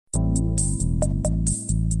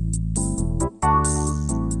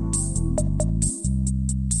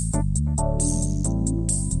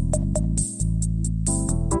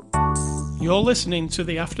You're listening to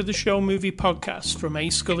the After the Show movie podcast from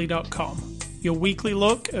ascully.com. Your weekly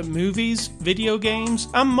look at movies, video games,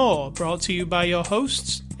 and more, brought to you by your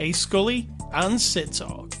hosts, A. Scully and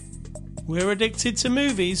Cidtalk. We're addicted to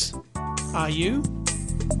movies. Are you?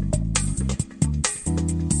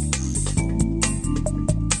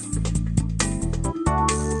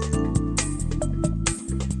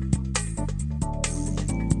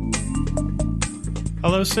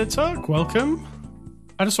 Hello, Cidtalk. Welcome.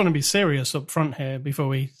 I just want to be serious up front here before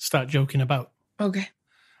we start joking about. Okay.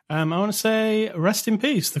 I want to say, rest in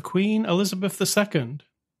peace, the Queen Elizabeth II,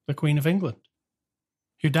 the Queen of England,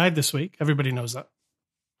 who died this week. Everybody knows that.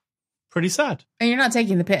 Pretty sad. And you're not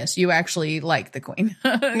taking the piss. You actually like the Queen.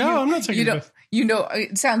 No, I'm not taking the piss. You know,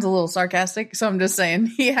 it sounds a little sarcastic, so I'm just saying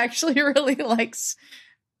he actually really likes,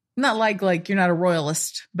 not like you're not a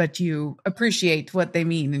royalist, but you appreciate what they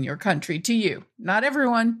mean in your country to you. Not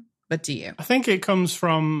everyone, but to you. I think it comes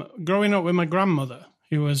from growing up with my grandmother,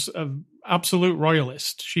 who was an absolute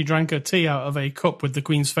royalist. She drank her tea out of a cup with the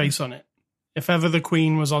Queen's face on it. If ever the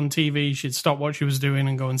Queen was on TV, she'd stop what she was doing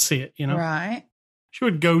and go and see it, you know? Right. She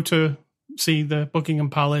would go to see the Buckingham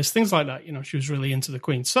Palace, things like that. You know, she was really into the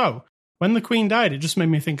Queen. So when the Queen died, it just made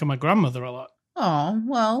me think of my grandmother a lot. Oh,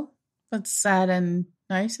 well, that's sad and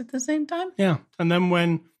nice at the same time. Yeah. And then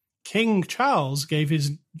when King Charles gave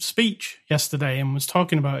his speech yesterday and was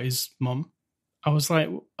talking about his mum, I was like,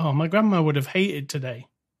 oh, my grandma would have hated today.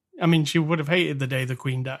 I mean, she would have hated the day the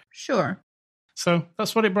Queen died. Sure. So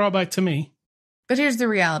that's what it brought back to me. But here's the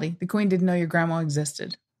reality. The Queen didn't know your grandma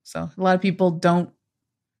existed. So a lot of people don't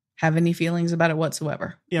have any feelings about it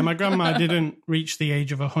whatsoever. Yeah, my grandma didn't reach the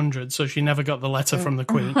age of 100, so she never got the letter from the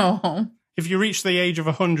Queen. Oh. If you reach the age of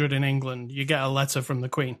 100 in England, you get a letter from the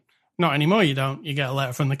Queen. Not anymore, you don't. You get a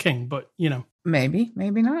letter from the King, but, you know. Maybe,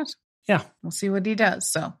 maybe not. Yeah. We'll see what he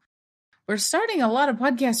does. So we're starting a lot of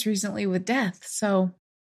podcasts recently with death. So,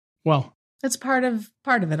 well, that's part of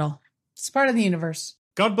it all. It's part of the universe.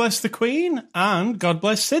 God bless the Queen and God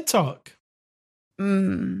bless Cidtalk.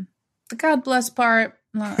 The God bless part,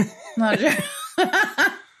 not sure.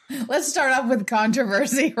 Let's start off with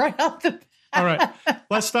controversy right off the bat. All right,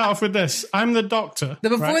 let's start off with this. I'm the doctor. The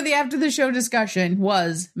before the after the show discussion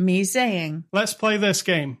was me saying, let's play this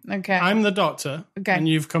game. Okay. I'm the doctor, and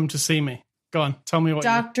you've come to see me. Go on, tell me what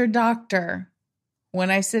Doctor,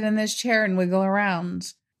 when I sit in this chair and wiggle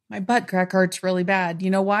around, my butt crack hurts really bad. You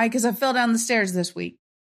know why? Because I fell down the stairs this week.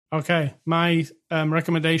 Okay, my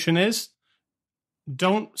recommendation is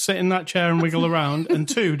don't sit in that chair and wiggle around, and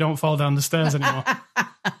 2, don't fall down the stairs anymore.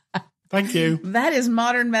 Thank you. That is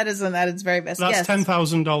modern medicine at its very best. That's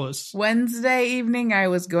 $10,000. Wednesday evening, I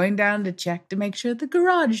was going down to check to make sure the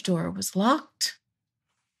garage door was locked.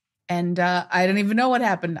 And I don't even know what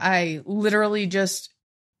happened. I literally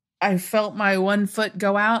I felt my one foot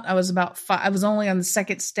go out. I was about 5. I was only on the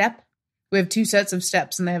second step. We have 2 sets of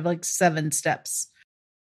steps, and they have like 7 steps.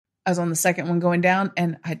 I was on the second one going down,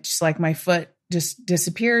 and I just my foot just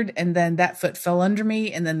disappeared, and then that foot fell under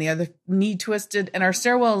me, and then the other knee twisted, and our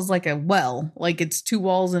stairwell is like a well, like it's 2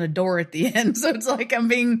 walls and a door at the end, so it's like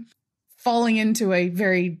I'm falling into a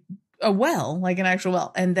well, like an actual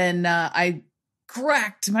well, and then I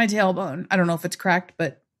cracked my tailbone. I don't know if it's cracked,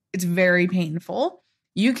 but it's very painful.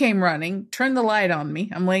 You came running, turned the light on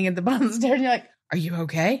me. I'm laying at the bottom of the stairs, and you're like, "Are you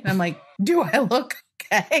okay?" And I'm like, "Do I look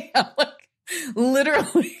okay?" I'm like,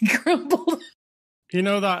 literally crumpled. You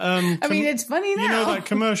know that? I mean, it's funny now. You know that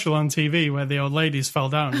commercial on TV where the old ladies fell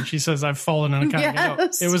down and she says, "I've fallen and I can't get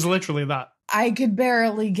up." It was literally that. I could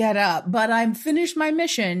barely get up, but I finished my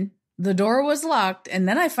mission. The door was locked, and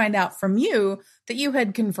then I find out from you that you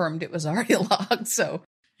had confirmed it was already locked. So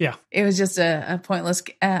yeah, it was just a pointless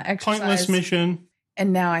exercise. Pointless mission.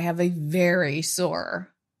 And now I have a very sore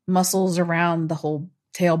muscles around the whole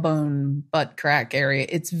tailbone, butt crack area.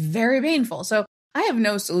 It's very painful. So I have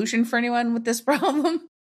no solution for anyone with this problem.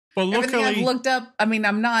 Well, luckily, I've looked up, I mean,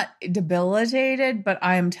 I'm not debilitated, but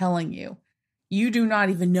I am telling you, you do not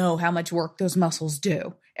even know how much work those muscles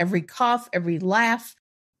do. Every cough, every laugh,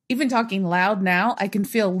 even talking loud now, I can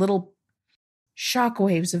feel little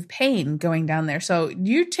shockwaves of pain going down there. So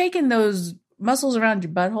you're taking those muscles around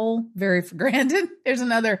your butthole very for granted. There's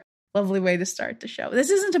another lovely way to start the show.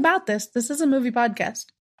 This isn't about this. This is a movie podcast.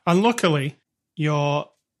 And luckily,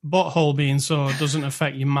 your butthole being sore doesn't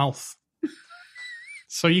affect your mouth.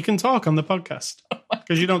 So you can talk on the podcast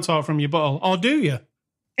because you don't talk from your butthole. Or do you?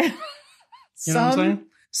 You know what I'm saying?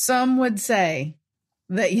 Some would say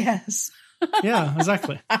that yes. Yeah,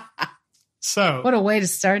 exactly. So, What a way to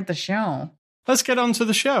start the show. let's get on to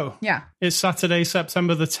the show. Yeah. It's Saturday,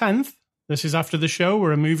 September the 10th. This is After the Show.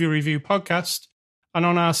 We're a movie review podcast. And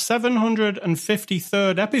on our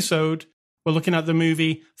 753rd episode, we're looking at the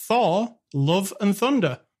movie Thor, Love and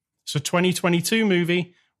Thunder. It's a 2022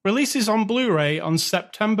 movie. Releases on Blu-ray on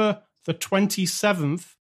September the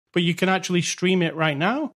 27th, but you can actually stream it right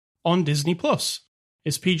now on Disney+.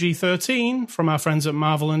 It's PG-13 from our friends at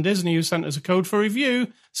Marvel and Disney who sent us a code for review.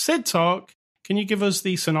 Cidtalk, can you give us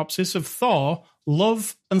the synopsis of Thor,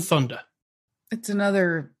 Love and Thunder? It's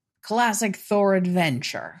another classic Thor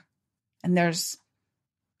adventure. And there's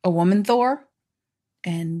a woman Thor,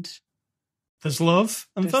 and there's love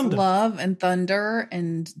and there's thunder. Love and thunder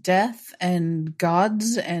and death and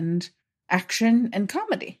gods and action and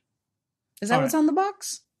comedy. Is that what's on the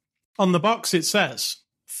box? On the box it says,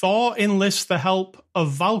 Thor enlists the help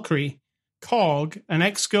of Valkyrie, Korg, and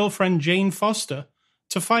ex-girlfriend Jane Foster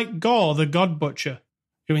to fight Gore the God Butcher,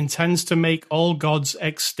 who intends to make all gods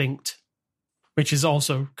extinct. Which is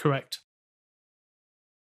also correct.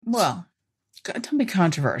 Well, don't be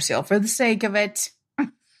controversial for the sake of it.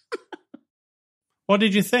 What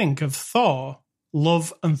did you think of Thor,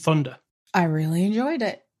 Love and Thunder? I really enjoyed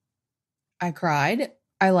it. I cried.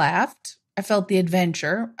 I laughed. I felt the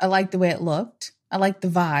adventure. I liked the way it looked. I liked the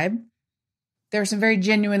vibe. There were some very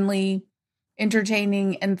genuinely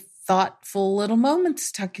entertaining and thoughtful little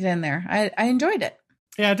moments tucked in there. I enjoyed it.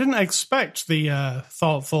 Yeah, I didn't expect the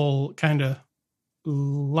thoughtful kind of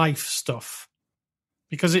life stuff.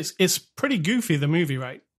 Because it's pretty goofy, the movie,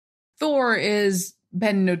 right? Thor is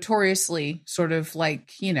been notoriously sort of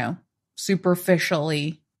like,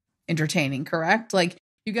 superficially entertaining, correct? Like,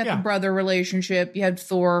 you got the brother relationship. You had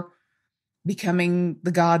Thor becoming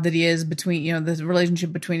the god that he is between, the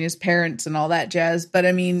relationship between his parents and all that jazz. But,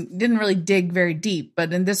 didn't really dig very deep.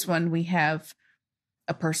 But in this one, we have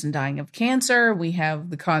a person dying of cancer. We have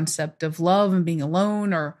the concept of love and being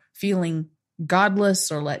alone or feeling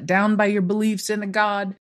godless or let down by your beliefs in a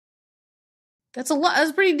god. That's a lot.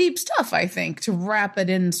 That's pretty deep stuff, I think, to wrap it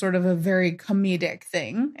in sort of a very comedic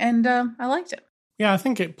thing. And I liked it. Yeah, I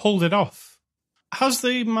think it pulled it off. Has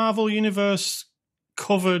the Marvel Universe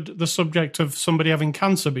covered the subject of somebody having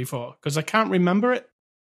cancer before? Because I can't remember it.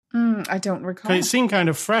 I don't recall. It seemed kind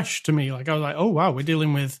of fresh to me. Like, I was like, oh, wow, we're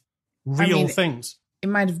dealing with real things. It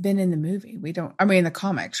might have been in the movie. In the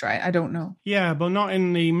comics, right? I don't know. Yeah, but not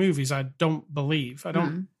in the movies, I don't believe.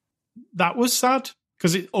 That was sad,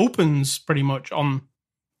 because it opens pretty much on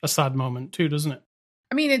a sad moment too, doesn't it?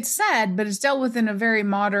 It's sad, but it's dealt with in a very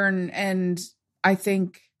modern and, I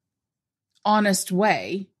think, honest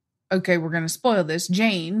way. Okay, we're going to spoil this.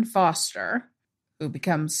 Jane Foster, who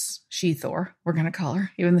becomes She-Thor, we're going to call her,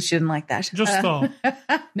 even though she didn't like that. Just Thor.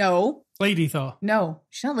 No. Lady Thor. No,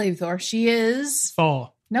 she's not Lady Thor. She is...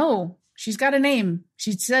 Thor. No, she's got a name.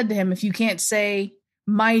 She said to him, if you can't say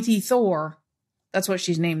Mighty Thor, that's what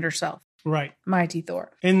she's named herself. Right. Mighty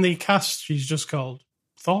Thor. In the cast, she's just called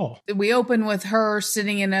Thor. We open with her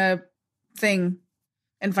sitting in a thing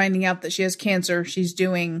and finding out that she has cancer. She's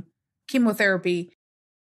doing chemotherapy.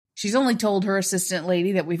 She's only told her assistant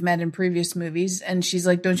lady that we've met in previous movies. And she's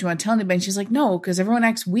like, don't you want to tell anybody? And she's like, no, because everyone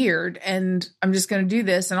acts weird. And I'm just going to do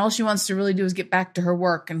this. And all she wants to really do is get back to her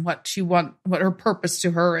work. And what her purpose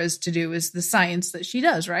to her is to do is the science that she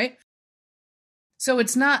does, right? So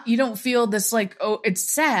it's not, you don't feel this like, oh, it's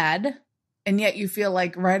sad. And yet you feel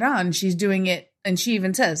like, right on, she's doing it. And she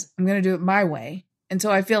even says, I'm going to do it my way. And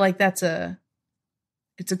so I feel like it's a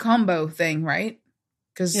combo thing, right?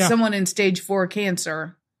 Because someone in stage 4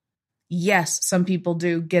 cancer, yes, some people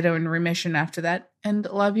do get in remission after that, and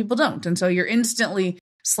a lot of people don't. And so you're instantly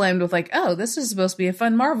slammed with like, oh, this is supposed to be a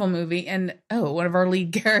fun Marvel movie. And oh, one of our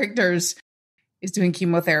lead characters is doing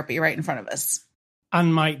chemotherapy right in front of us.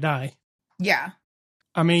 And might die. Yeah.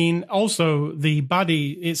 Also the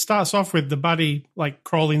baddie, it starts off with the baddie like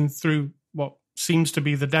crawling through what seems to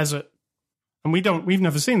be the desert. And we've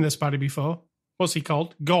never seen this baddie before. What's he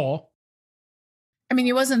called? Gore.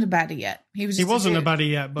 He wasn't a baddie yet. He wasn't a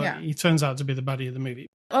baddie yet, but he turns out to be the baddie of the movie.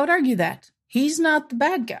 I would argue that. He's not the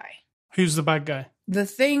bad guy. Who's the bad guy? The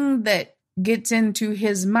thing that gets into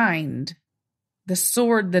his mind, the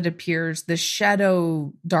sword that appears, the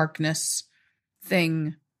shadow darkness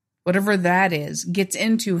thing, whatever that is, gets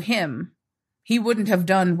into him. He wouldn't have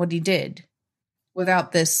done what he did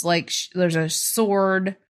without this, like, there's a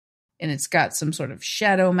sword, and it's got some sort of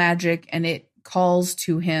shadow magic, and it calls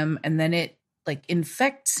to him, and then it like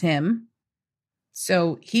infects him.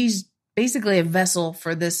 So he's basically a vessel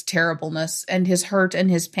for this terribleness and his hurt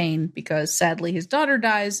and his pain, because sadly his daughter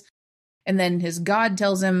dies And then his god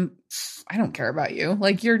tells him, I don't care about you.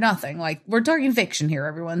 Like, you're nothing. Like, we're talking fiction here,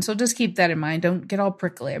 everyone. So just keep that in mind. Don't get all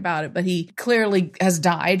prickly about it. But he clearly has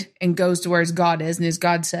died and goes to where his god is. And his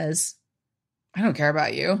god says, I don't care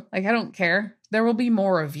about you. Like, I don't care. There will be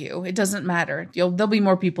more of you. It doesn't matter. There'll be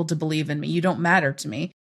more people to believe in me. You don't matter to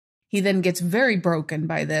me. He then gets very broken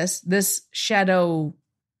by this. This shadow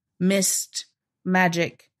mist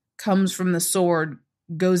magic comes from the sword,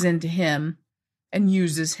 goes into him, and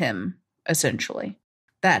uses him, essentially.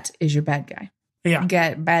 That is your bad guy.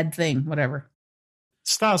 Yeah. Bad thing, whatever.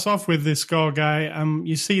 Starts off with this Gore guy.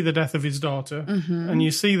 You see the death of his daughter, and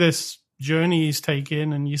you see this journey he's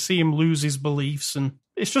taking, and you see him lose his beliefs, and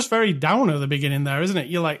it's just very down at the beginning there, isn't it?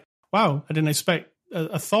 You're like, wow, I didn't expect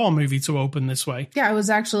a Thor movie to open this way. Yeah, I was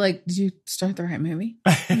actually like, did you start the right movie?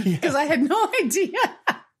 Because I had no idea.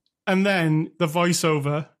 And then the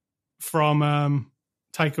voiceover from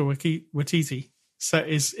Taika Waititi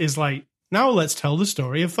is like, now let's tell the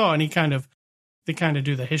story of Thor. And they kind of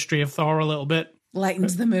do the history of Thor a little bit.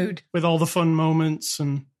 Lightens the mood. With all the fun moments.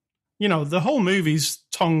 And, the whole movie's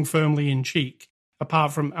tongue firmly in cheek.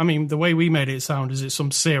 Apart from, the way we made it sound is it's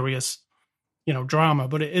some serious, drama.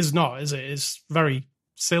 But it is not, is it? It's very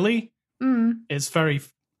silly. It's very,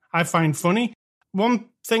 I find funny. One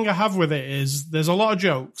thing I have with it is there's a lot of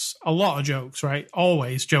jokes, right?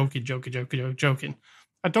 Always joking.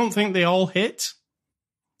 I don't think they all hit.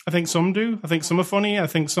 I think some do. I think some are funny. I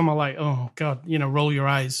think some are like, oh, God, roll your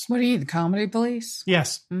eyes. What are you, the comedy police?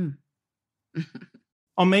 Yes.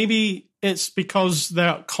 Or maybe it's because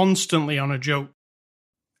they're constantly on a joke.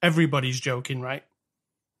 Everybody's joking, right?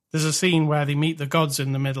 There's a scene where they meet the gods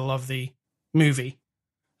in the middle of the movie,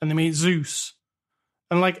 and they meet Zeus.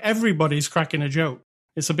 And like everybody's cracking a joke.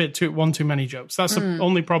 It's a bit too many jokes. That's the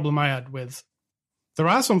only problem I had with. There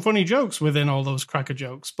are some funny jokes within all those cracker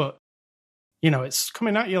jokes, but it's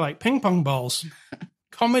coming at you like ping pong balls.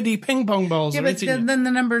 Comedy ping pong balls. Yeah, but then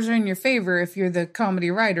the numbers are in your favor if you're the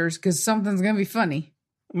comedy writers, because something's going to be funny.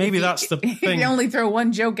 Maybe that's the thing. If you only throw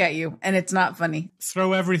one joke at you and it's not funny.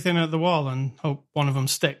 Throw everything at the wall and hope one of them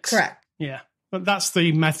sticks. Correct. Yeah. But that's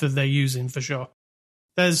the method they're using for sure.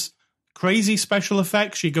 There's crazy special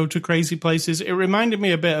effects. You go to crazy places. It reminded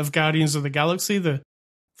me a bit of Guardians of the Galaxy, the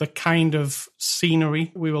kind of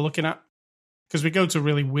scenery we were looking at. Because we go to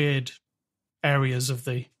really weird areas of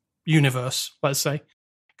the universe, let's say.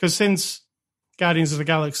 Because since Guardians of the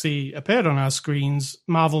Galaxy appeared on our screens,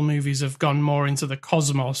 Marvel movies have gone more into the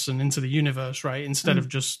cosmos and into the universe, right? Instead of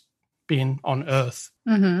just being on Earth.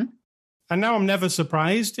 And now I'm never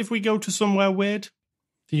surprised if we go to somewhere weird.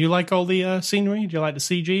 Do you like all the scenery? Do you like the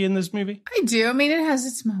CG in this movie? I do. I mean, it has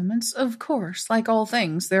its moments, of course, like all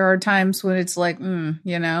things. There are times when it's like,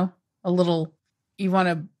 a little, you want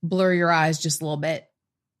to blur your eyes just a little bit.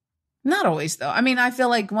 Not always, though. I mean, I feel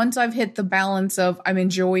like once I've hit the balance of I'm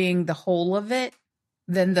enjoying the whole of it,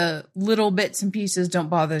 then the little bits and pieces don't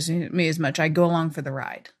bother me as much. I go along for the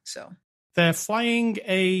ride. So they're flying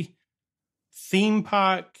a theme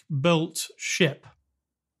park built ship,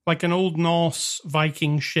 like an old Norse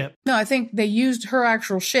Viking ship. No, I think they used her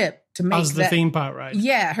actual ship to make as the theme park ride.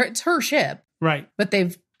 Yeah, it's her ship. Right. But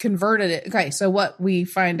they've converted it. Okay, so what we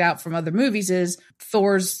find out from other movies is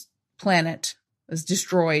Thor's planet was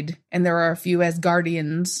destroyed, and there are a few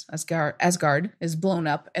Asgardians. Asgard is blown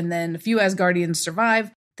up, and then a few Asgardians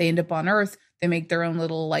survive. They end up on Earth. They make their own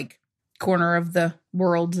little, like, corner of the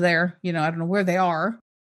world there. I don't know where they are.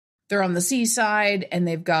 They're on the seaside, and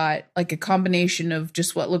they've got, like, a combination of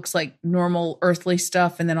just what looks like normal earthly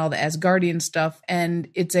stuff and then all the Asgardian stuff, and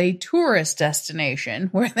it's a tourist destination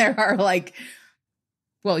where there are, like...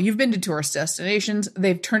 Well, you've been to tourist destinations.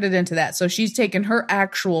 They've turned it into that. So she's taken her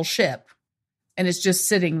actual ship, and it's just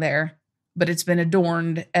sitting there, but it's been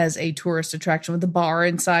adorned as a tourist attraction with a bar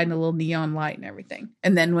inside and a little neon light and everything.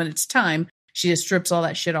 And then when it's time, she just strips all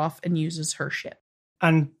that shit off and uses her ship.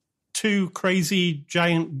 And two crazy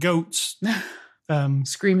giant goats.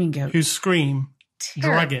 Screaming goats. Who scream.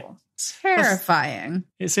 Terrible. Drag it. Terrifying.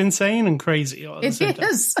 It's insane and crazy. It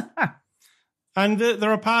is. And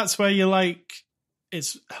there are parts where you're like,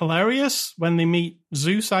 it's hilarious when they meet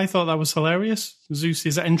Zeus. I thought that was hilarious.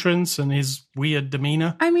 Zeus's entrance and his weird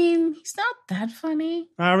demeanor. I mean, he's not that funny.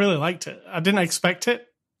 I really liked it. I didn't expect it.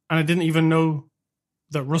 And I didn't even know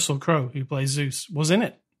that Russell Crowe, who plays Zeus, was in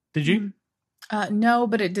it. Did you? No,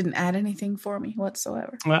 but it didn't add anything for me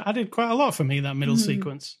whatsoever. Well, I did quite a lot for me, that middle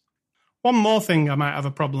sequence. One more thing I might have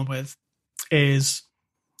a problem with is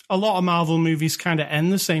a lot of Marvel movies kind of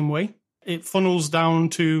end the same way. It funnels down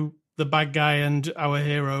to the bad guy and our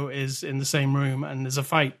hero is in the same room and there's a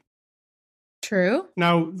fight. True.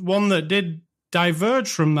 Now, one that did diverge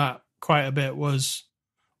from that quite a bit was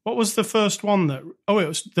What was the first one that... Oh, it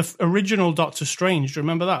was the original Doctor Strange. Do you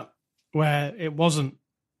remember that? Where it wasn't...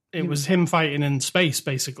 It was him fighting in space,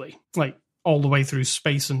 basically. Like, all the way through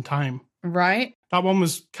space and time. Right. That one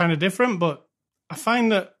was kind of different, but I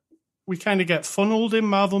find that we kind of get funneled in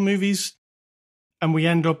Marvel movies and we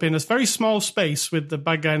end up in a very small space with the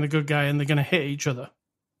bad guy and the good guy and they're going to hit each other.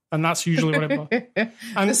 And that's usually what it was.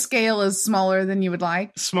 And the scale is smaller than you would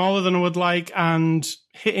like. Smaller than I would like, and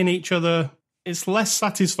hitting each other... It's less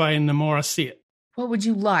satisfying the more I see it. What would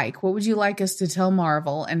you like? What would you like us to tell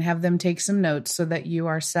Marvel and have them take some notes so that you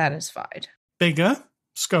are satisfied? Bigger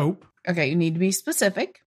scope. Okay, you need to be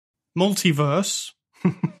specific. Multiverse.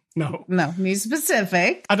 No, be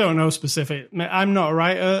specific. I don't know specific. I'm not a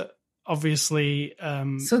writer, obviously.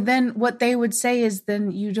 So then what they would say is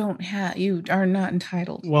then you are not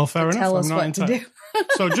entitled. Well, fair enough. Tell us I'm not what entitled. to do.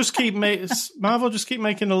 So just Marvel just keep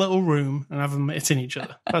making a little room and have them hitting each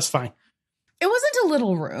other. That's fine. It wasn't a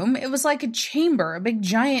little room. It was like a chamber, a big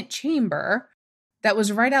giant chamber that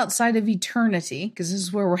was right outside of eternity, because this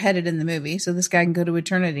is where we're headed in the movie. So this guy can go to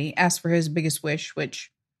eternity, ask for his biggest wish,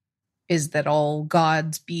 which is that all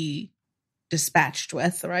gods be dispatched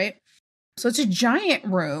with, right? So it's a giant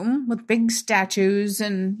room with big statues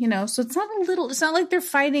and, so it's not like they're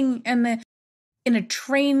fighting in a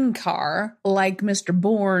train car like Mr.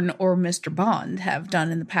 Bourne or Mr. Bond have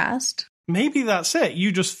done in the past. Maybe that's it.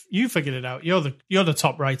 You figured it out. You're the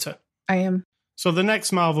top writer. I am. So the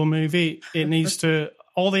next Marvel movie, it needs to...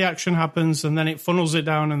 All the action happens and then it funnels it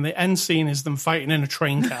down and the end scene is them fighting in a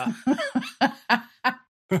train car.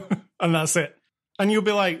 And that's it. And you'll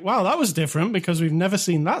be like, wow, that was different because we've never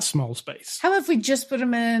seen that small space. How if we just put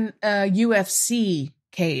them in a UFC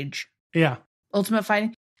cage? Yeah. Ultimate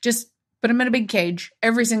Fighting. Just put them in a big cage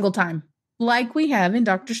every single time. Like we have in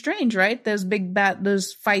Doctor Strange, right? Those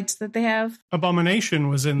those fights that they have. Abomination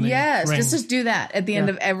was in the ring. Just do that at the end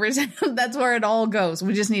of every... That's where it all goes.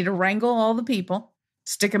 We just need to wrangle all the people,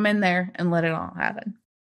 stick them in there, and let it all happen.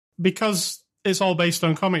 Because it's all based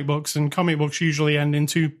on comic books, and comic books usually end in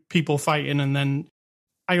two people fighting, and then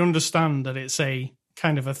I understand that it's a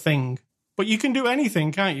kind of a thing. But you can do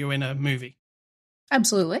anything, can't you, in a movie?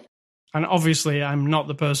 Absolutely. And obviously, I'm not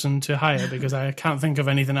the person to hire because I can't think of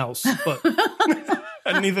anything else. But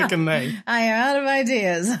and neither can they. I am out of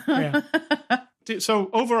ideas. Yeah. So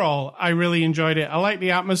overall, I really enjoyed it. I like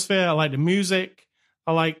the atmosphere. I like the music.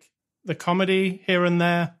 I like the comedy here and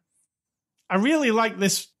there. I really like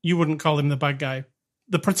this. You wouldn't call him the bad guy.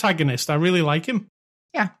 The protagonist. I really like him.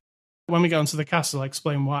 Yeah. When we get onto the cast, I'll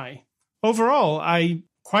explain why. Overall, I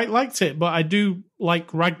quite liked it, but I do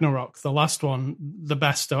like Ragnarok, the last one, the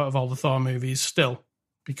best out of all the Thor movies still,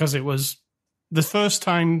 because it was the first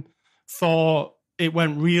time Thor, it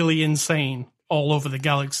went really insane all over the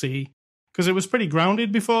galaxy, because it was pretty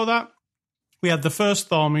grounded before that. We had the first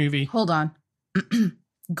Thor movie. Hold on.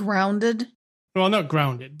 Grounded? Well, not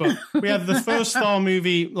grounded, but we had the first Thor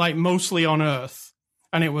movie, like, mostly on Earth,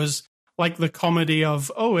 and it was like the comedy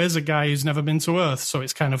of, oh, here's a guy who's never been to Earth, so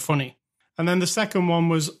it's kind of funny. And then the second one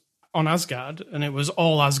was on Asgard, and it was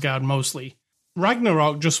all Asgard mostly.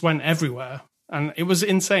 Ragnarok just went everywhere, and it was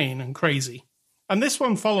insane and crazy. And this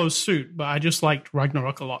one follows suit, but I just liked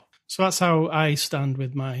Ragnarok a lot. So that's how I stand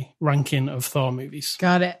with my ranking of Thor movies.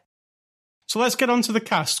 Got it. So let's get on to the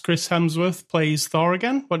cast. Chris Hemsworth plays Thor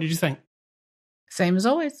again. What did you think? Same as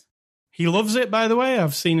always. He loves it, by the way.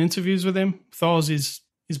 I've seen interviews with him. He's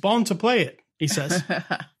born to play it, he says.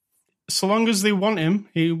 So long as they want him,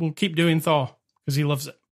 he will keep doing Thor because he loves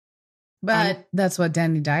it. But that's what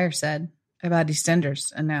Danny Dyer said about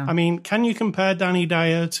EastEnders. And now, I mean, can you compare Danny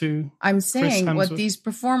Dyer to... I'm saying what these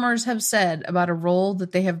performers have said about a role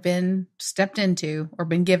that they have been stepped into or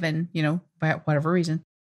been given, by whatever reason.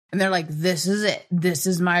 And they're like, this is it. This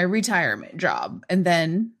is my retirement job. And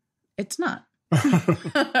then it's not.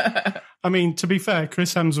 I mean, to be fair,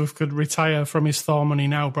 Chris Hemsworth could retire from his Thor money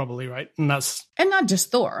now, probably, right? And not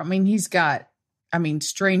just Thor. I mean,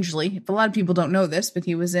 strangely, a lot of people don't know this, but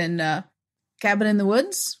he was in Cabin in the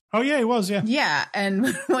Woods. Oh, yeah, he was, yeah. Yeah, and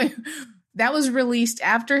that was released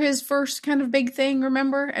after his first kind of big thing,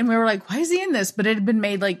 remember? And we were like, why is he in this? But it had been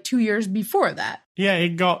made like 2 years before that. Yeah, it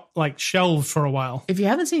got like shelved for a while. If you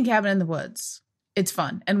haven't seen Cabin in the Woods, it's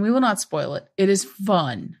fun. And we will not spoil it. It is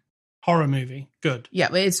fun. Horror movie. Good. Yeah,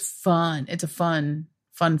 but it's fun. It's a fun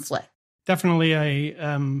flick. Definitely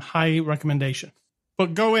a high recommendation.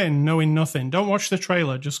 But go in knowing nothing. Don't watch the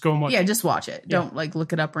trailer. Just go and watch it. Yeah, just watch it. Yeah. Don't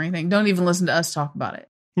look it up or anything. Don't even listen to us talk about it.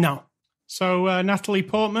 No. So Natalie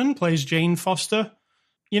Portman plays Jane Foster.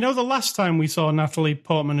 The last time we saw Natalie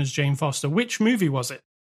Portman as Jane Foster, which movie was it?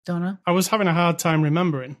 Don't know. I was having a hard time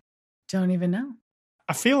remembering. Don't even know.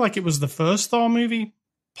 I feel like it was the first Thor movie.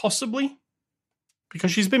 possibly,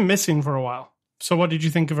 because she's been missing for a while. So what did you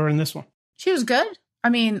think of her in this one? She was good. I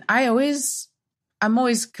mean, I'm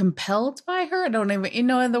always compelled by her. I don't even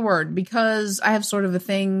know the word, because I have sort of a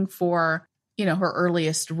thing for, her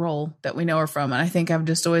earliest role that we know her from. And I think I'm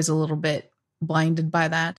just always a little bit blinded by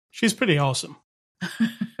that. She's pretty awesome.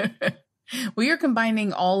 Well, you're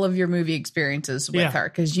combining all of your movie experiences with her,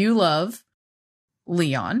 because you love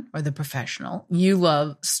Leon, or The Professional. You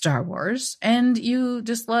love Star Wars, and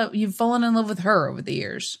you've fallen in love with her over the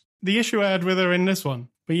years. The issue I had with her in this one,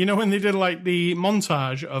 but when they did like the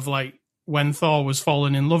montage of like when Thor was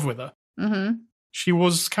falling in love with her, she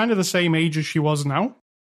was kind of the same age as she was now.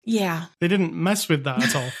 Yeah. They didn't mess with that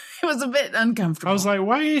at all. It was a bit uncomfortable. I was like,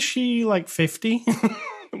 why is she like 50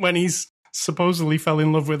 when he's supposedly fell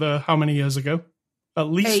in love with her how many years ago? At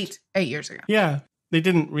least 8 years ago. Yeah. They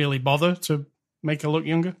didn't really bother to make her look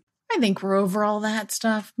younger. I think we're over all that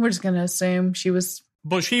stuff. We're just going to assume she was.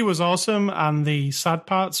 But she was awesome, and the sad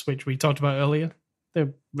parts, which we talked about earlier,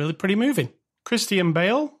 they're really pretty moving. Christian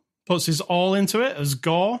Bale puts his all into it as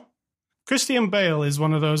Gore. Christian Bale is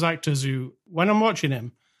one of those actors who, when I'm watching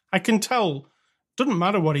him, I can tell, doesn't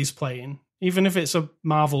matter what he's playing, even if it's a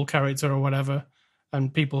Marvel character or whatever,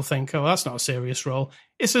 and people think, oh, that's not a serious role.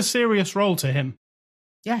 It's a serious role to him.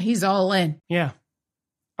 Yeah, he's all in. Yeah.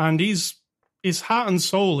 And his heart and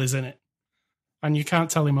soul is in it. And you can't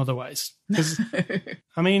tell him otherwise. Because,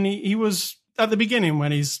 I mean, he was, at the beginning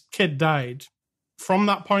when his kid died, from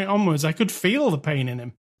that point onwards, I could feel the pain in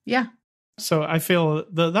him. Yeah. So I feel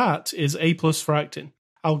that is A+ for acting.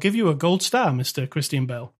 I'll give you a gold star, Mr. Christian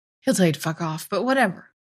Bale. He'll tell you to fuck off, but whatever.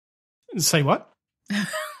 Say what?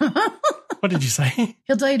 What did you say?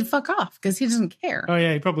 He'll tell you to fuck off because he doesn't care. Oh,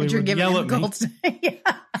 yeah, he probably would yell at me.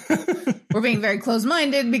 Yeah. We're being very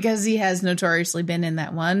close-minded because he has notoriously been in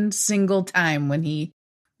that one single time when he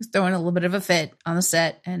was throwing a little bit of a fit on the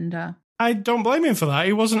set. And I don't blame him for that.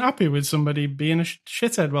 He wasn't happy with somebody being a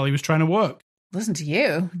shithead while he was trying to work. Listen to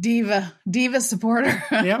you, diva supporter.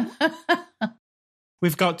 Yeah.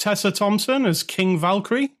 We've got Tessa Thompson as King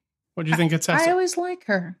Valkyrie. What do you think of Tessa? I always like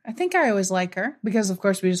her. I think I always like her because, of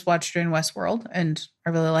course, we just watched her in Westworld, and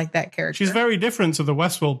I really like that character. She's very different to the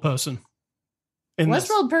Westworld person.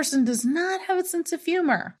 Westworld person does not have a sense of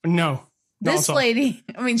humor. No. This lady,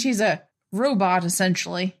 I mean, she's a robot,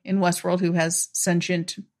 essentially, in Westworld who has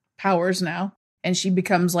sentient powers now, and she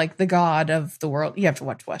becomes like the god of the world. You have to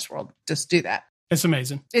watch Westworld. Just do that. It's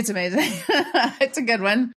amazing. It's amazing. It's a good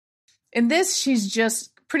one. In this, she's just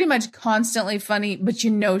pretty much constantly funny, but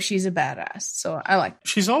she's a badass. So I like her.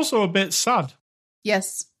 She's also a bit sad.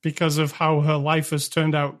 Yes. Because of how her life has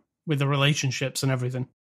turned out with the relationships and everything.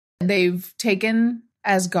 They've taken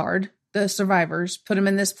Asgard, the survivors, put them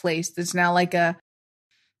in this place that's now like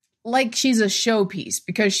she's a showpiece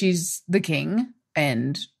because she's the king.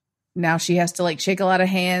 And now she has to like shake a lot of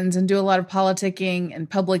hands and do a lot of politicking and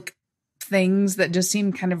public things that just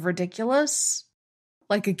seem kind of ridiculous.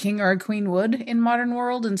 Like a king or a queen would in modern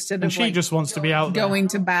world instead of she just wants to be out there. Going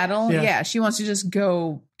to battle. Yeah, she wants to just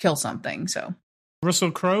go kill something. So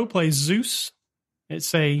Russell Crowe plays Zeus.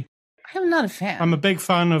 I'm not a fan. I'm a big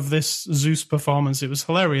fan of this Zeus performance. It was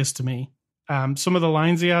hilarious to me. Some of the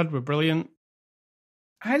lines he had were brilliant.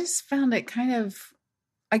 I just found it kind of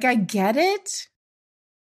like, I get it.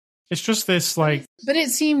 It's just this like... But it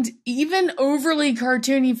seemed even overly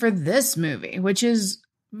cartoony for this movie, which is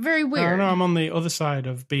very weird. No, I'm on the other side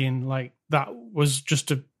of being like, that was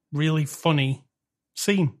just a really funny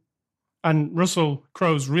scene. And Russell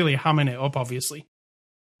Crowe's really hamming it up, obviously.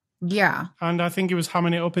 Yeah. And I think he was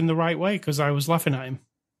hamming it up in the right way because I was laughing at him,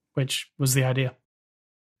 which was the idea.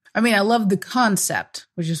 I mean, I love the concept,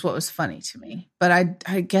 which is what was funny to me. But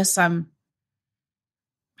I guess I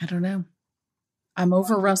don't know. I'm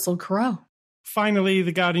over Russell Crowe. Finally,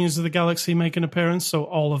 the Guardians of the Galaxy make an appearance, so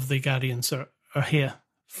all of the Guardians are here.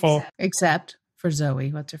 Except for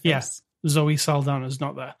Zoe. What's her face? Yes, Zoe Saldana's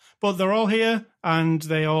not there. But they're all here, and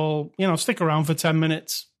they all, stick around for 10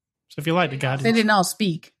 minutes. So if you like the Guardians... They didn't all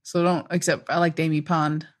speak, so don't... Except I liked Amy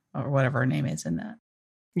Pond, or whatever her name is in that.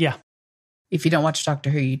 Yeah. If you don't watch Doctor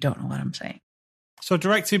Who, you don't know what I'm saying. So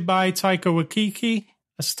directed by Taika Waititi.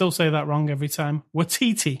 I still say that wrong every time.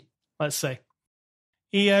 Waititi, let's say.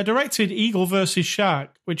 He directed Eagle vs.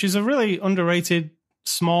 Shark, which is a really underrated,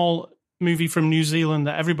 small movie from New Zealand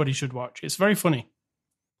that everybody should watch. It's very funny.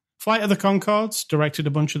 Flight of the Conchords, directed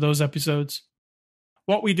a bunch of those episodes.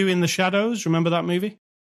 What We Do in the Shadows, remember that movie?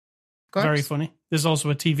 Very funny. There's also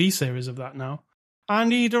a TV series of that now.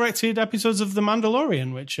 And he directed episodes of The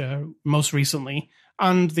Mandalorian, which most recently,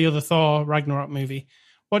 and the other Thor Ragnarok movie.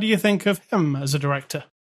 What do you think of him as a director?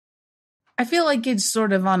 I feel like it's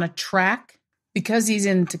sort of on a track because he's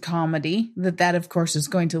into comedy, that of course is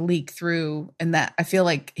going to leak through, and that I feel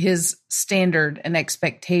like his standard and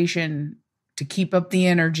expectation to keep up the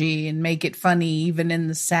energy and make it funny even in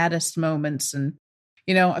the saddest moments, and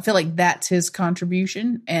I feel like that's his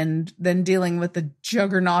contribution. And then dealing with the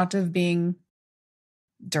juggernaut of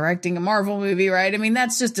directing a Marvel movie, right? I mean,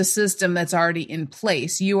 that's just a system that's already in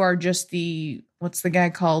place. You are just what's the guy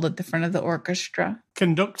called at the front of the orchestra?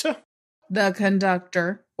 Conductor? The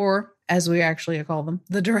conductor, or as we actually call them,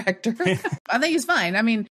 the director. I think he's fine. I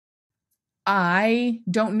mean, I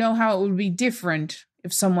don't know how it would be different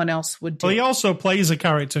if someone else would do it. Well, he also plays a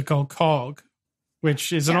character called Korg,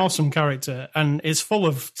 which is an awesome character, and it's full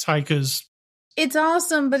of Taika's... It's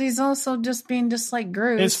awesome, but he's also just being just like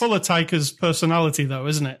Groot. It's full of Taika's personality, though,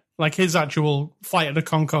 isn't it? Like his actual Flight of the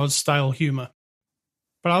Conchords style humor.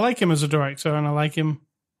 But I like him as a director, and I like him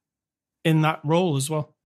in that role as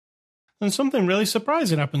well. And something really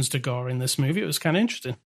surprising happens to Gore in this movie. It was kind of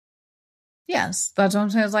interesting. Yes, that's what I'm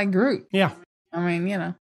saying. It's like Groot. Yeah. I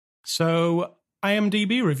mean, So,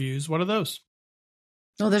 IMDb reviews, what are those?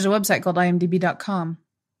 Well, there's a website called imdb.com.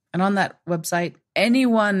 And on that website,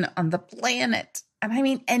 anyone on the planet, and I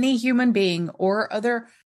mean any human being or other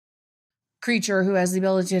creature who has the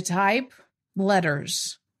ability to type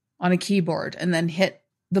letters on a keyboard and then hit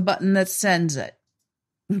the button that sends it,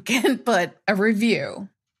 can put a review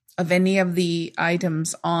of any of the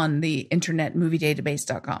items on the internet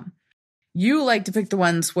moviedatabase.com. You like to pick the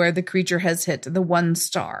ones where the creature has hit the 1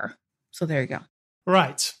 star. So there you go.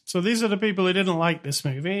 Right. So these are the people who didn't like this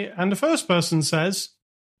movie. And the first person says,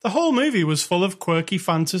 the whole movie was full of quirky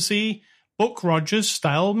fantasy, Buck Rogers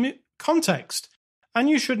style context. And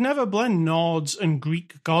you should never blend Nords and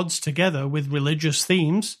Greek gods together with religious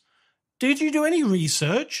themes. Did you do any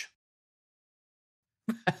research?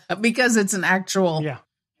 Because it's an actual... Yeah.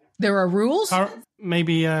 There are rules?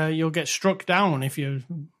 Maybe you'll get struck down if you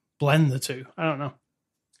blend the two. I don't know.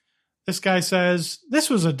 This guy says, this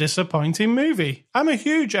was a disappointing movie. I'm a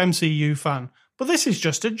huge MCU fan, but this is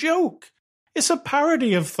just a joke. It's a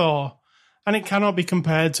parody of Thor, and it cannot be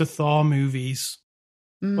compared to Thor movies.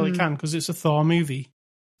 Well, it can, because it's a Thor movie.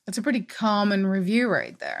 That's a pretty common review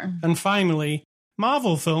right there. And finally,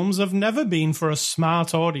 Marvel films have never been for a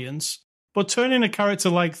smart audience, but turning a character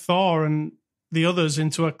like Thor and the others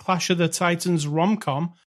into a Clash of the Titans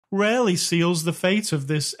rom-com rarely seals the fate of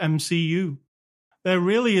this MCU. There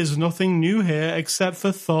really is nothing new here except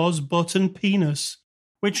for Thor's butt and penis,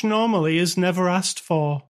 which normally is never asked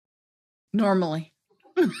for. Normally.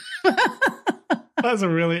 That's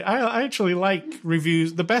I actually like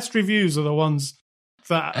reviews. The best reviews are the ones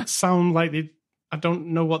that sound like I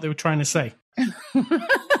don't know what they were trying to say.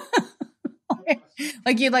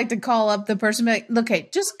 Like you'd like to call up the person and be like, okay,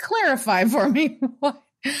 just clarify for me. What?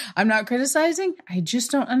 I'm not criticizing. I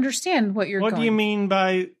just don't understand what you're What do you mean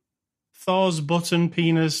by Thor's butt and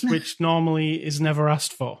penis, which normally is never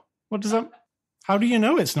asked for? What does that... How do you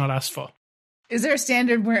know it's not asked for? Is there a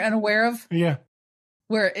standard we're unaware of? Yeah.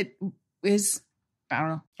 Where it is... I don't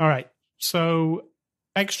know. All right. So,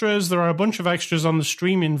 extras. There are a bunch of extras on the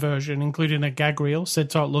streaming version, including a gag reel.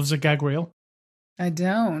 Cidtalk loves a gag reel. I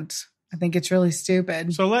don't. I think it's really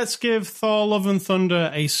stupid. So let's give Thor Love and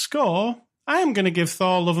Thunder a score. I am going to give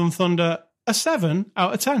Thor Love and Thunder a 7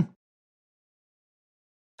 out of 10.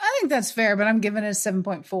 I think that's fair, but I'm giving it a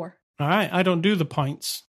 7.4. All right. I don't do the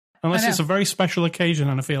points. Unless it's a very special occasion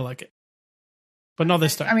and I feel like it. But not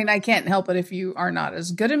this time. I mean, I can't help it if you are not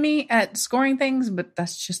as good as me at scoring things, but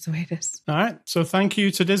that's just the way it is. All right. So thank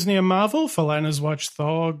you to Disney and Marvel for letting us watch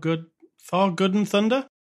Thor Good and Thunder.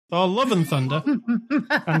 Thor Love and Thunder.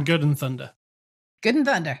 And Good and Thunder. Good and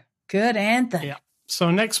Thunder. Good and Thunder. Yeah.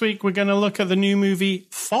 So next week we're going to look at the new movie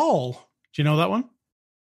Fall. Do you know that one?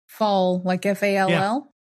 Fall, like F-A-L-L? Yeah.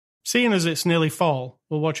 Seeing as it's nearly fall,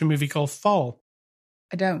 we'll watch a movie called Fall.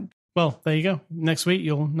 I don't. Well, there you go. Next week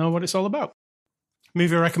you'll know what it's all about.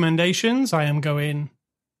 Movie recommendations. I am going,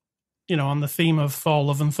 on the theme of Thor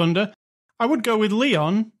Love and Thunder. I would go with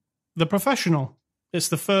Leon, The Professional. It's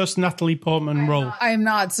the first Natalie Portman role. I am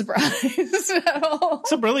not surprised at all.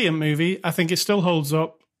 It's a brilliant movie. I think it still holds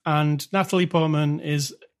up, and Natalie Portman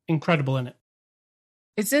is incredible in it.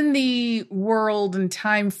 It's in the world and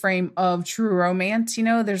time frame of True Romance.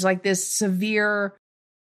 There's like this severe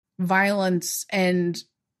violence and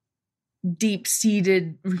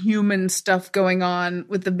deep-seated human stuff going on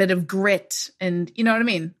with a bit of grit, and you know what I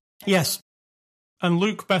mean? Yes. And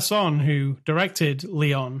Luc Besson, who directed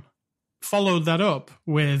Leon, followed that up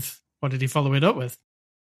with... What did he follow it up with?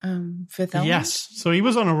 Fifth Element? Yes. So he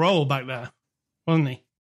was on a roll back there, wasn't he?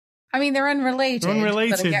 I mean, they're unrelated. They're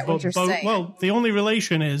unrelated, but I get what you're saying. Well, the only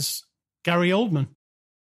relation is Gary Oldman.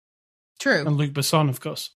 True. And Luc Besson, of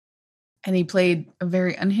course. And he played a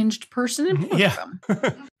very unhinged person in both of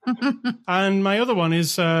them. And my other one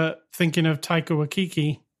is thinking of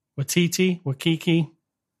Taika Waititi,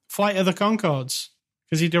 Flight of the Conchords,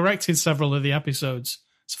 because he directed several of the episodes.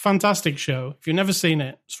 It's a fantastic show. If you've never seen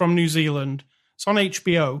it, it's from New Zealand. It's on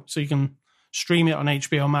HBO, so you can stream it on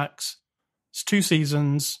HBO Max. It's 2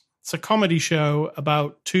 seasons. It's a comedy show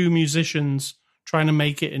about 2 musicians trying to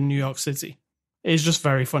make it in New York City. It's just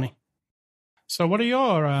very funny. So what are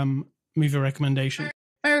your movie recommendations?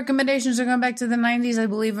 My recommendations are going back to the 90s. I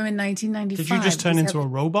believe I'm in 1995. Did you just turn into a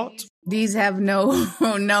robot? These have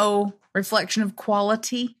no reflection of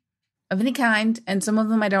quality of any kind. And some of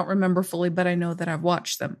them I don't remember fully, but I know that I've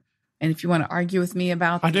watched them. And if you want to argue with me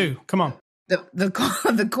about... I do. Come on.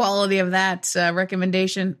 The quality of that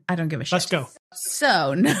recommendation, I don't give a shit. Let's go.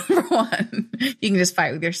 So, number 1, you can just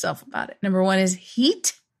fight with yourself about it. Number 1 is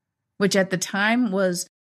Heat, which at the time was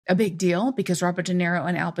a big deal because Robert De Niro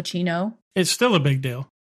and Al Pacino. It's still a big deal.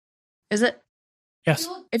 Is it? Yes.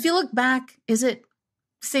 If you look back, is it?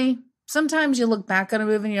 See, sometimes you look back on a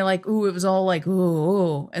movie and you're like, ooh, it was all like,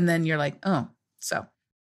 ooh. And then you're like, oh. So,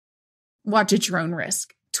 watch at your own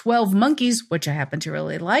risk. 12 Monkeys, which I happen to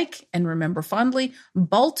really like and remember fondly.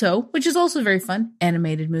 Balto, which is also very fun.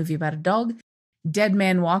 Animated movie about a dog. Dead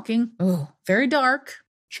Man Walking. Oh, very dark.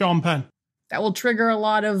 Sean Penn. That will trigger a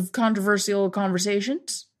lot of controversial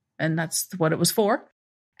conversations. And that's what it was for.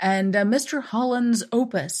 And Mr. Holland's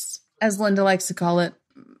Opus, as Linda likes to call it,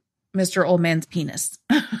 Mr. Old Man's Penis.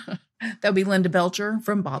 That would be Linda Belcher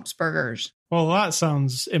from Bob's Burgers. Well, that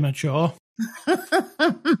sounds immature. All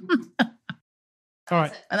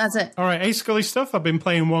right. And that's it. All right, Scully stuff. I've been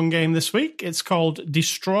playing one game this week. It's called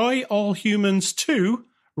Destroy All Humans 2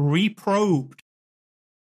 Reprobed.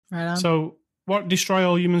 Right on. So what Destroy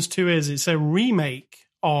All Humans 2 is, it's a remake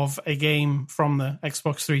of a game from the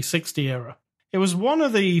Xbox 360 era. It was one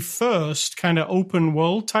of the first kind of open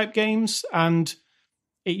world type games, and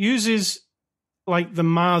it uses like the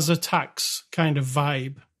Mars Attacks kind of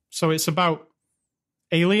vibe. So it's about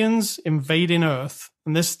aliens invading Earth,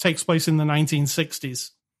 and this takes place in the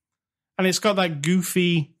 1960s. And it's got that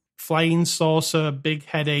goofy flying saucer, big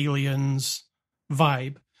head aliens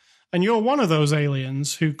vibe. And you're one of those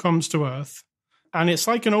aliens who comes to Earth. And it's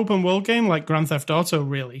like an open world game, like Grand Theft Auto,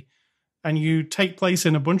 really. And you take place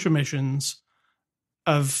in a bunch of missions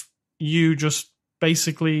of you just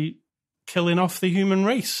basically killing off the human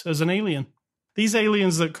race as an alien. These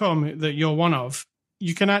aliens that come, that you're one of,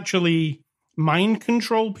 you can actually mind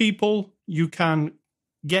control people. You can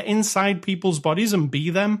get inside people's bodies and be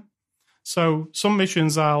them. So some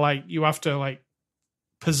missions are like you have to like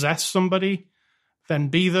possess somebody, then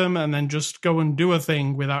be them, and then just go and do a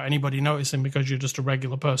thing without anybody noticing because you're just a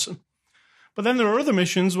regular person. But then there are other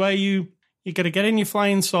missions where you got to get in your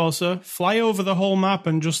flying saucer, fly over the whole map,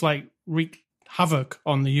 and just like wreak havoc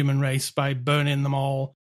on the human race by burning them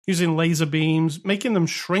all, using laser beams, making them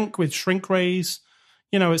shrink with shrink rays.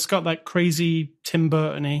 You know, it's got that crazy Tim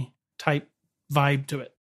Burton-y type vibe to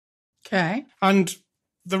it. Okay. And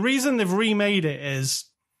the reason they've remade it is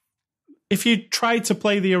if you tried to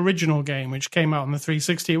play the original game, which came out on the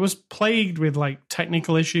 360, it was plagued with like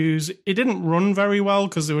technical issues. It didn't run very well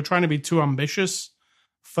because they were trying to be too ambitious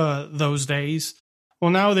for those days.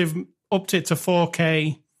 Well, now they've upped it to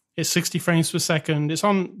 4K. It's 60 frames per second. It's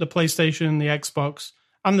on the PlayStation, the Xbox,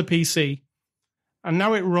 and the PC. And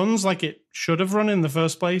now it runs like it should have run in the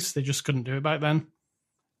first place. They just couldn't do it back then.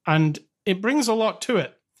 And it brings a lot to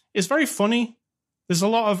it. It's very funny. There's a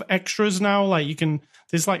lot of extras now. Like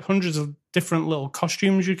there's like hundreds of different little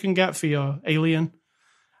costumes you can get for your alien.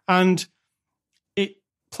 And it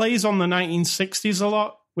plays on the 1960s a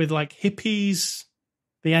lot with like hippies,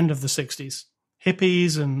 the end of the 60s.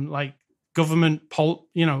 Hippies and like government,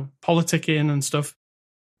 politicking and stuff.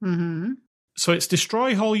 Mm-hmm. So it's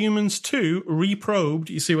Destroy All Humans 2 Reprobed.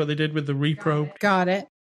 You see what they did with the Reprobed? Got it.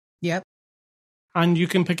 Yep. And you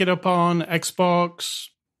can pick it up on Xbox,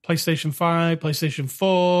 PlayStation 5, PlayStation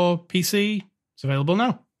 4, PC. It's available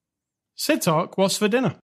now. Cidtalk, what's for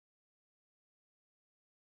dinner?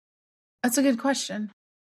 That's a good question.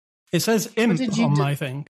 It says imp on my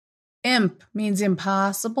thing. Imp means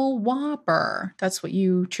impossible whopper. That's what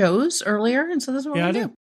you chose earlier, and so that's what we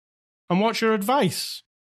do. And what's your advice?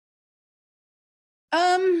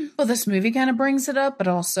 Well, this movie kind of brings it up, but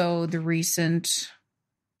also the recent,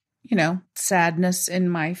 sadness in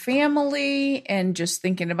my family and just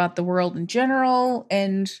thinking about the world in general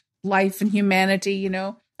and life and humanity,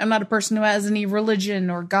 I'm not a person who has any religion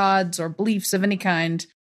or gods or beliefs of any kind.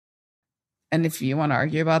 And if you want to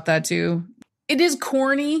argue about that too, it is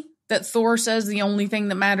corny that Thor says the only thing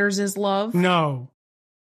that matters is love. No.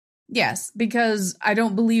 Yes, because I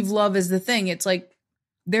don't believe love is the thing. It's like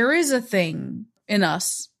there is a thing in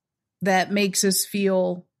us that makes us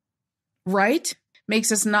feel right,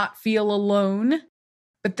 makes us not feel alone.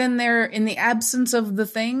 But then there, in the absence of the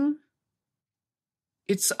thing,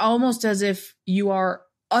 it's almost as if you are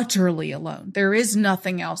utterly alone. There is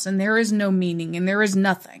nothing else, and there is no meaning, and there is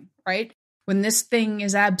nothing, right? When this thing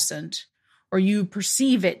is absent, or you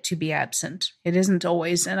perceive it to be absent, it isn't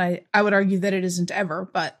always, and I would argue that it isn't ever,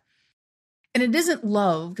 and it isn't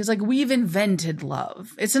love, because like we've invented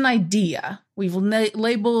love. It's an idea. We've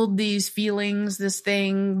labeled these feelings, this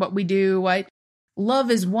thing, what we do, right?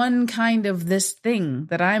 Love is one kind of this thing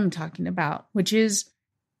that I'm talking about, which is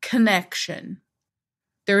connection.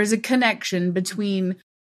 There is a connection between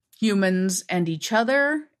humans and each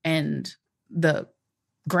other and the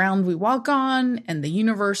ground we walk on and the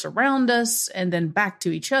universe around us and then back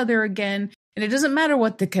to each other again. And it doesn't matter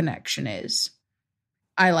what the connection is.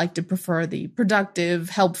 I like to prefer the productive,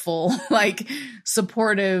 helpful, like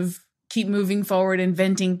supportive, keep moving forward,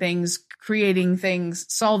 inventing things, creating things,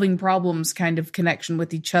 solving problems kind of connection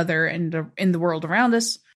with each other and in the world around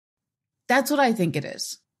us. That's what I think it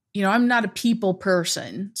is. You know, I'm not a people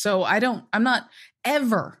person, so I'm not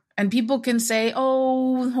ever. And people can say,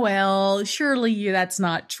 oh, well, surely that's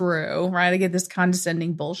not true, right? I get this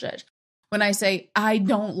condescending bullshit when I say I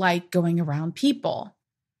don't like going around people.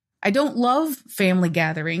 I don't love family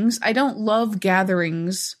gatherings. I don't love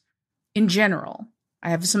gatherings in general. I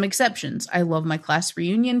have some exceptions. I love my class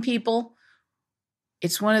reunion people.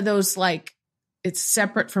 It's one of those, like, it's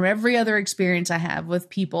separate from every other experience I have with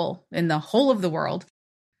people in the whole of the world.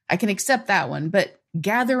 I can accept that one, but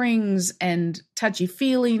gatherings and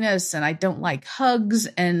touchy-feeliness, and I don't like hugs,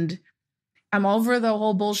 and I'm over the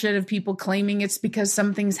whole bullshit of people claiming it's because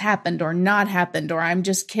something's happened or not happened, or I'm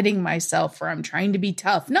just kidding myself, or I'm trying to be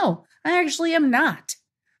tough. No, I actually am not.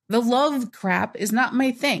 The love crap is not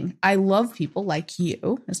my thing. I love people like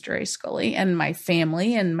you, Mr. A. Scully, and my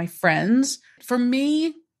family and my friends. For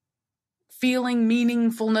me, feeling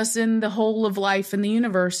meaningfulness in the whole of life and the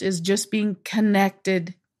universe is just being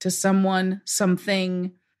connected to someone,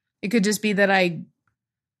 something. It could just be that I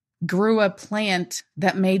grew a plant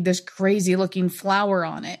that made this crazy looking flower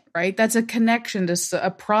on it, right? That's a connection to a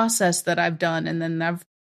process that I've done. And then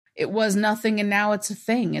it was nothing and now it's a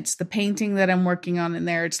thing. It's the painting that I'm working on in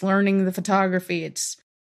there. It's learning the photography. It's,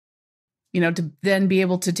 you know, to then be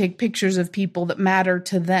able to take pictures of people that matter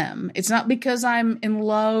to them. It's not because I'm in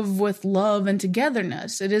love with love and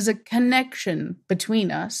togetherness. It is a connection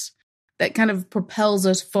between us that kind of propels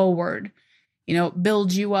us forward, you know,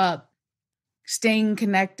 builds you up, staying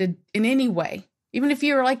connected in any way. Even if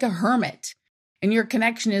you're like a hermit and your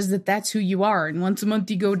connection is that that's who you are. And once a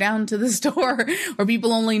month you go down to the store, or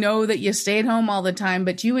people only know that you stay at home all the time,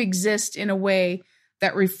 but you exist in a way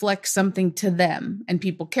that reflects something to them. And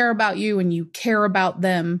people care about you and you care about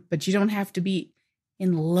them, but you don't have to be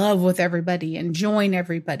in love with everybody and join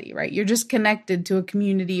everybody, right? You're just connected to a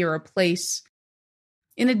community or a place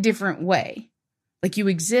in a different way. Like you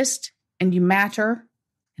exist and you matter,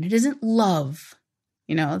 and it isn't love.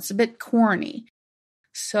 You know, it's a bit corny.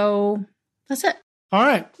 So that's it. All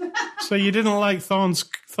right. So you didn't like Thor's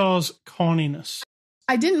corniness.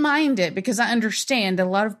 I didn't mind it because I understand a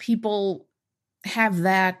lot of people have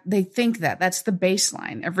that. They think that that's the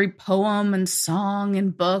baseline. Every poem and song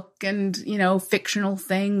and book and, you know, fictional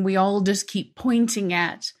thing, we all just keep pointing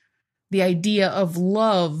at the idea of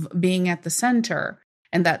love being at the center.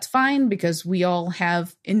 And that's fine because we all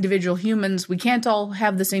have individual humans. We can't all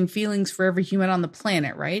have the same feelings for every human on the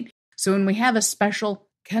planet, right? So when we have a special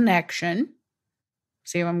connection,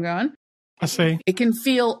 see where I'm going? I see. It can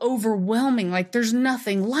feel overwhelming, like there's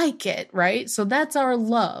nothing like it, right? So that's our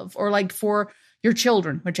love. Or like for your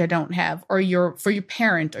children, which I don't have, or for your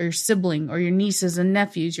parent or your sibling or your nieces and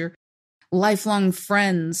nephews, your lifelong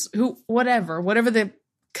friends, whatever the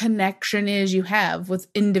connection is you have with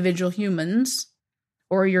individual humans,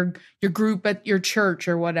 or your group at your church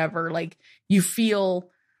or whatever, like you feel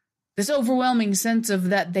this overwhelming sense of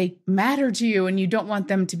that they matter to you and you don't want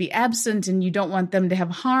them to be absent and you don't want them to have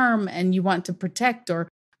harm and you want to protect or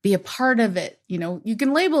be a part of it. You know, you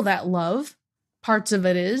can label that love. Parts of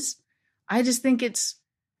it is. I just think it's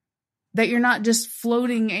that you're not just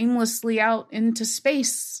floating aimlessly out into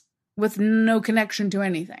space with no connection to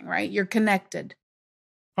anything, right? You're connected.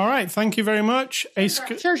 All right. Thank you very much.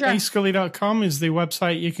 Sure. ascully.com is the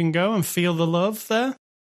website you can go and feel the love there.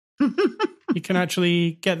 You can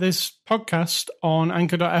actually get this podcast on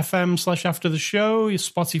anchor.fm/after the show, your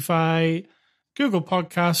Spotify, Google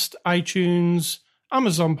Podcast, iTunes,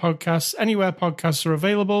 Amazon Podcasts, anywhere podcasts are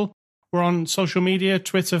available. We're on social media,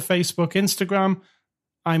 Twitter, Facebook, Instagram,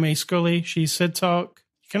 I'm A Scully, she's Cidtalk.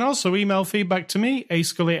 You can also email feedback to me,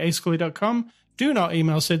 ascully@ascully.com. Do not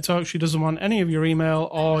email Cidtalk. She doesn't want any of your email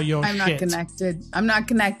or your I'm shit. not connected. I'm not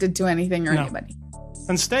connected to anything or anybody.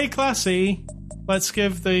 And stay classy. Let's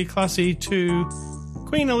give the classy to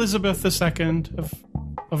Queen Elizabeth II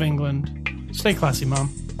of England. Stay classy, Mom.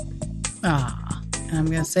 And I'm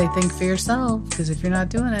going to say think for yourself, because if you're not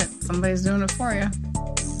doing it, somebody's doing it for you.